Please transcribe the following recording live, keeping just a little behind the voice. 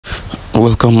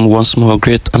Welcome once more,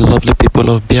 great and lovely people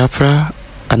of Biafra.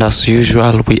 And as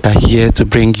usual, we are here to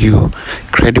bring you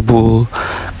credible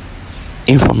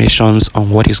informations on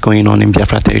what is going on in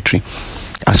Biafra territory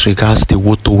as regards the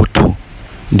Woto.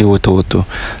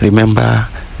 Remember,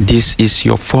 this is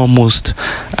your foremost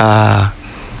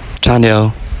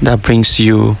channel that brings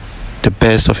you the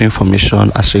best of information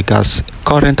as regards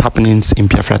current happenings in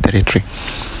Biafra territory.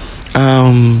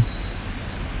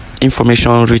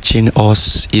 Information reaching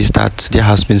us is that there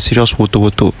has been serious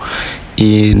Woto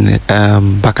in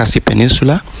Bakassi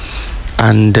Peninsula,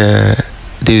 and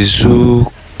the zoo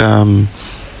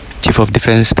chief of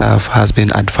defense staff has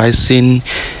been advising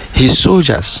his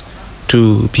soldiers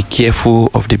to be careful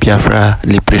of the Biafra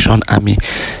Liberation Army,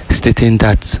 stating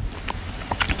that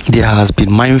there has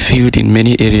been minefield in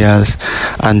many areas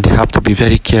and they have to be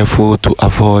very careful to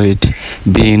avoid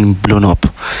being blown up.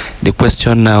 The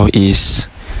question now is,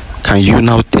 can you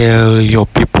now tell your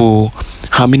people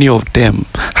how many of them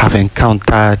have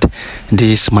encountered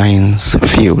this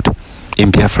minefield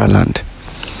in Biafra land?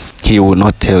 He will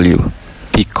not tell you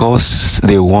because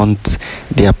they want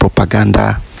their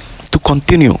propaganda to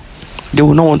continue. They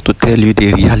will not want to tell you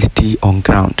the reality on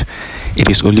ground. It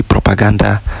is only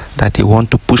propaganda that they want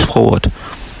to push forward.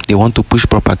 They want to push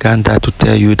propaganda to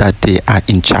tell you that they are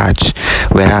in charge,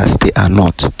 whereas they are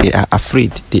not. They are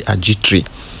afraid. They are jittery.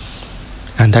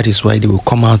 And that is why they will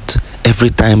come out every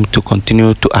time to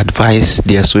continue to advise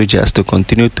their soldiers, to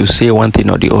continue to say one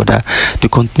thing or the other, to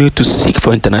continue to seek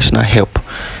for international help.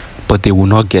 But they will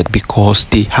not get, because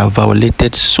they have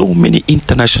violated so many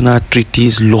international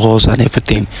treaties, laws, and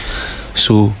everything.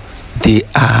 So they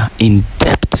are in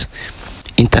debt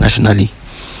internationally.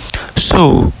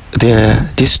 So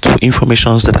these two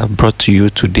informations that I've brought to you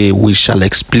today, we shall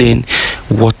explain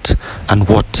what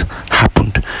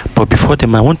happened. But before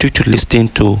them, I want you to listen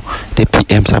to the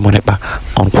PM Simon Ekpa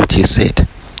on what he said.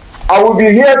 I will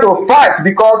be here to fight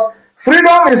because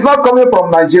freedom is not coming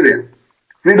from Nigeria.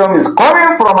 Freedom is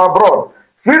coming from abroad.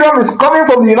 Freedom is coming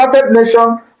from the United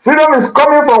Nations. Freedom is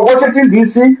coming from Washington,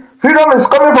 D.C. Freedom is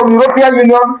coming from the European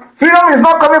Union. Freedom is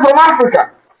not coming from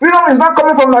Africa. Freedom is not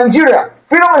coming from Nigeria.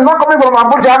 Freedom is not coming from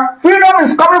Abuja. Freedom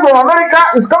is coming from America.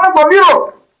 It's coming from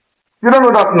Europe. You don't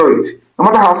know that, know it. No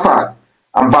matter how sad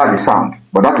and bad it sounds.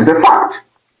 But that is the fact.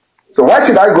 So why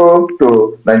should I go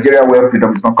to Nigeria where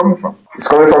freedom is not coming from? It's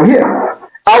coming from here.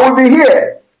 I will be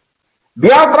here.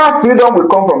 Biafra freedom will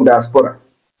come from diaspora.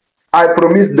 I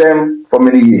promised them for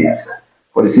many years,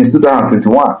 since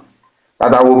 2021,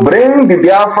 that I will bring the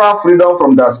Biafra freedom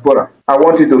from diaspora. I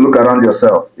want you to look around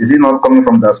yourself. Is it not coming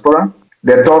from diaspora?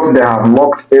 They thought they have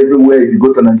locked everywhere. If you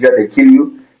go to Nigeria, they kill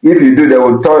you. If you do, they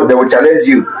will challenge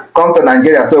you. Come to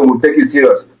Nigeria, so we'll take you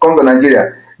serious. Come to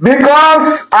Nigeria.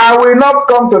 Because I will not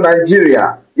come to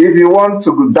Nigeria. If you want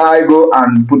to die, go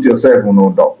and put yourself in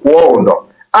war.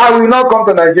 I will not come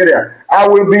to Nigeria. I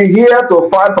will be here to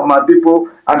fight for my people,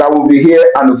 and I will be here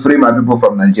and free my people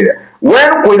from Nigeria.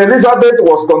 When Queen Elizabeth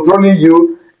was controlling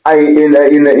you in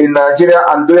Nigeria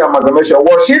and doing amalgamation,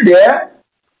 was she there?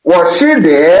 Was she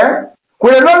there?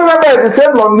 Queen Elizabeth, the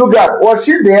same on Lugard, was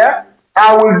she there?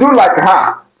 I will do like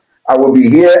her. I will be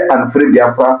here and free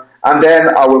Biafra, and then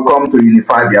I will come to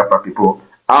unify Biafra people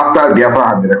after Biafra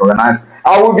has been recognized.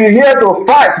 I will be here to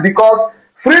fight because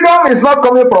freedom is not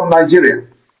coming from Nigeria.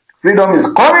 Freedom is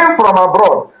coming from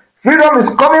abroad. Freedom is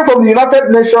coming from the United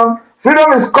Nations.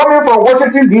 Freedom is coming from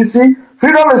Washington, D.C.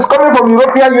 Freedom is coming from the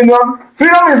European Union.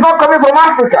 Freedom is not coming from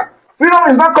Africa. Freedom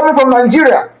is not coming from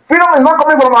Nigeria. Freedom is not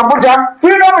coming from Abuja.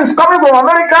 Freedom is coming from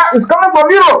America. It's coming from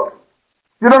Europe.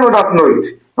 You don't know that, know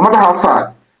it. No matter how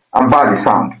sad and bad it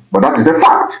sounds. But that is the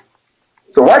fact.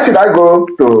 So why should I go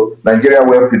to Nigeria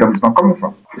where freedom is not coming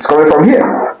from? It's coming from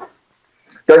here.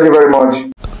 Thank you very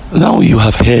much. Now you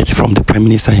have heard from the Prime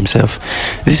Minister himself.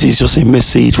 This is just a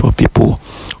message for people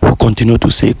who continue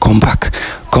to say, come back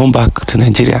to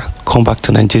Nigeria, come back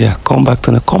to Nigeria, come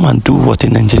and do what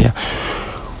in Nigeria,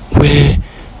 where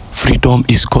freedom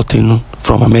is gotten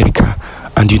from America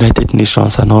and United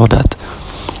Nations and all that.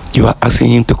 You are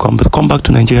asking him to come back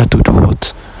to Nigeria to do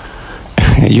what?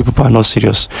 You people are not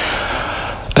serious.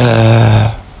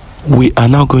 We are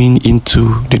now going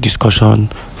into the discussion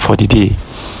for the day.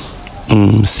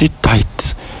 Sit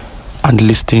tight and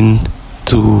listen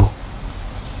to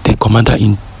the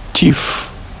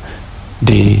Commander-in-Chief,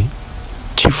 the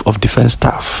Chief of Defense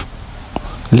Staff.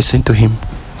 Listen to him.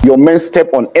 Your men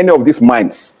step on any of these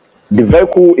mines, the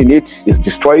vehicle in it is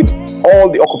destroyed, all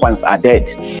the occupants are dead.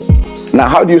 Now,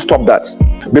 how do you stop that?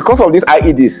 Because of these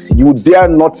IEDs, you dare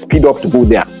not speed up to go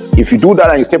there. If you do that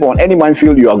and you step on any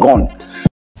minefield, you are gone.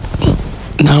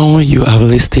 Now you have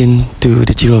listened to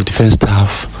the Chief of Defense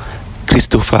Staff,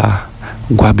 Christopher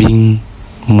Gwabin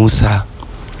Musa.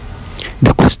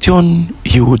 The question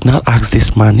you would now ask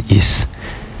this man is,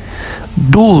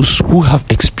 those who have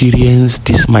experienced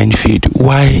this minefield,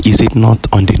 why is it not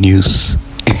on the news?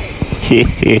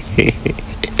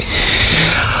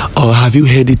 Or have you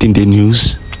heard it in the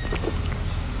news?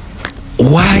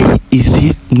 Why is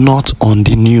it not on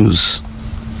the news?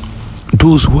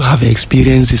 Those who have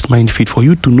experienced this minefield, for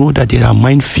you to know that there are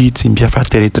minefields in Biafra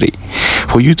territory,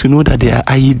 for you to know that there are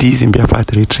IEDs in Biafra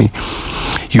territory,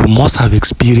 you must have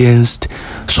experienced,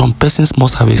 some persons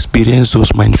must have experienced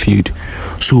those minefields.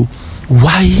 So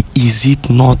why is it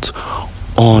not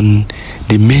on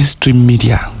the mainstream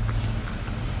media?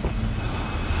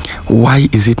 Why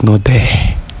is it not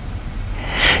there?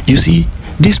 You see,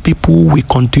 these people will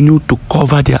continue to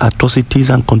cover their atrocities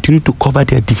and continue to cover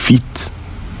their defeats.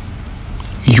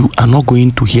 You are not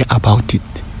going to hear about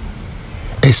it,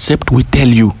 except we tell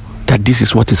you that this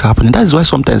is what is happening. That is why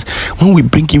sometimes when we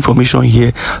bring information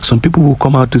here, some people will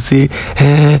come out to say,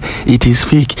 it is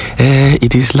fake,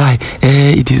 it is lie,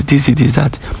 it is this, it is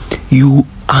that. You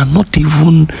are not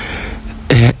even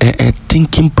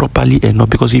thinking properly enough,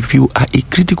 because if you are a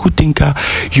critical thinker,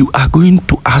 you are going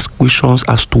to ask questions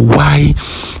as to why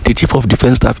the Chief of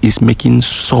Defense Staff is making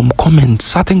some comments,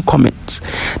 certain comments.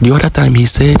 The other time he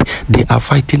said they are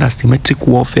fighting asymmetric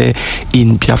warfare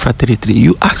in Biafra territory.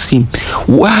 You ask him,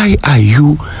 why are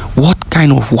you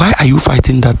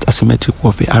fighting that asymmetric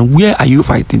warfare, and where are you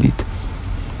fighting it?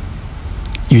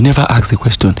 You never ask the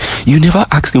question. You never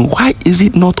ask him, why is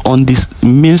it not on this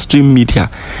mainstream media?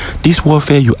 This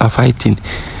warfare you are fighting,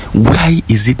 why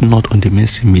is it not on the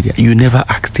mainstream media? You never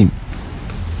asked him.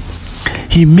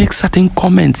 He makes certain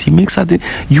comments.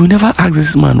 You never ask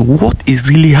this man, what is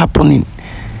really happening?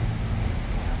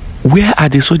 Where are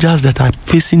the soldiers that are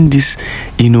facing this,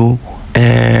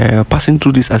 passing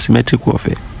through this asymmetric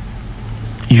warfare?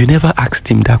 You never asked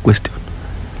him that question.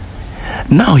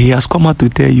 Now he has come out to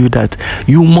tell you that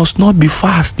you must not be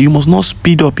fast, you must not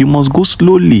speed up, you must go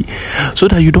slowly, so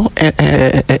that you don't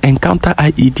encounter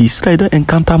IEDs, so that you don't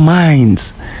encounter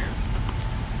mines.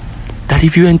 That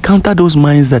if you encounter those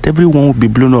mines, that everyone will be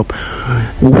blown up.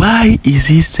 Why is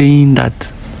he saying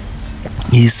that?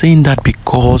 He's saying that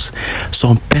because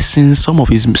some of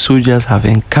his soldiers have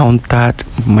encountered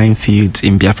minefields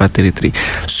in Biafra territory.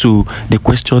 So the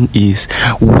question is,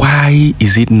 why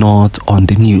is it not on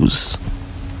the news?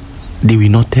 They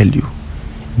will not tell you.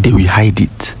 They will hide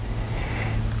it.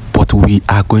 But we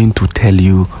are going to tell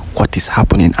you what is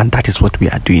happening, and that is what we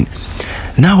are doing.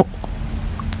 Now,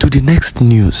 to the next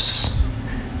news.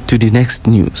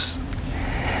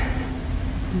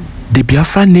 The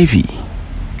Biafra Navy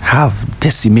have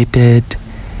decimated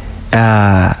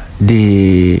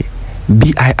the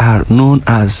BIR, known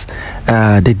as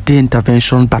the Day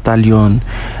Intervention Battalion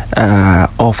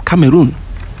of Cameroon.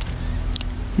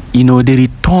 They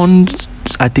returned,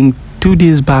 I think, 2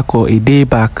 days back or a day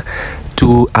back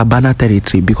to Abana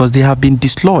territory, because they have been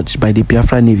dislodged by the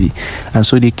Biafra Navy, and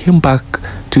so they came back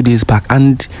 2 days back.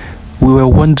 And we were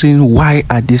wondering, why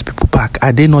are these people back?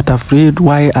 Are they not afraid?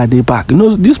 Why are they back?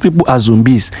 These people are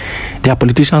zombies. Their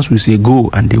politicians will say go,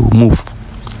 and they will move,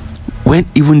 when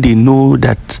even they know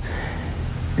that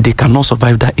they cannot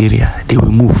survive that area. They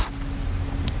will move.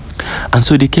 And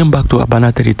so they came back to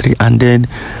Abana territory, and then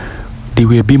they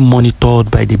were being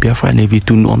monitored by the Biafra Navy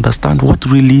to understand what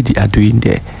really they are doing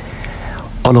there.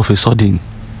 All of a sudden,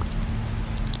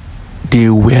 they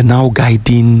were now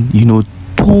guiding,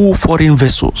 2 foreign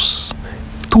vessels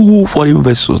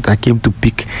that came to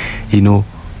pick,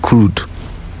 crude.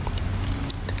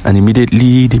 And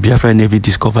immediately the Biafra Navy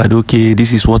discovered, okay,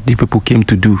 this is what the people came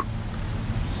to do.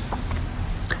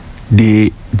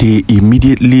 They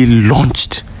immediately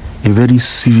launched a very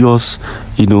serious,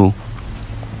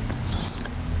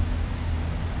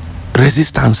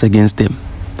 resistance against them.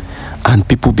 And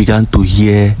people began to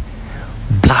hear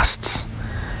blasts,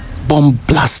 bomb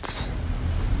blasts.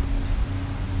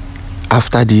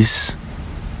 After this,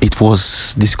 it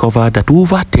was discovered that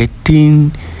over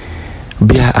 13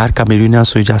 BIR Cameroonian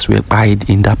soldiers were died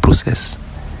in that process.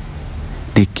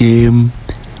 They came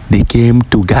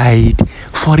to guide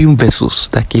foreign vessels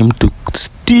that came to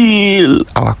steal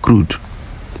our crude.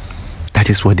 That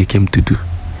is what they came to do.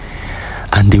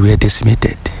 And they were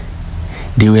decimated.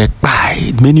 They were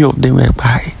died. Many of them were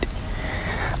died.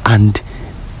 And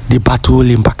the battle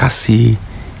in Bakassi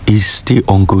is still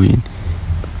ongoing.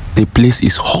 The place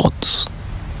is hot,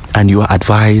 and you are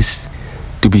advised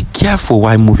to be careful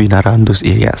while moving around those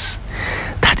areas.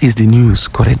 That is the news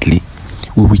currently.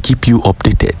 We will keep you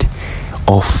updated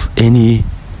of any,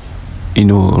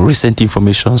 recent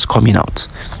informations coming out.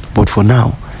 But for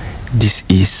now, this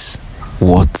is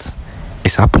what is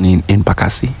is happening in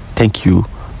Bakassi. Thank you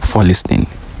for listening.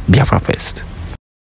 Biafra first.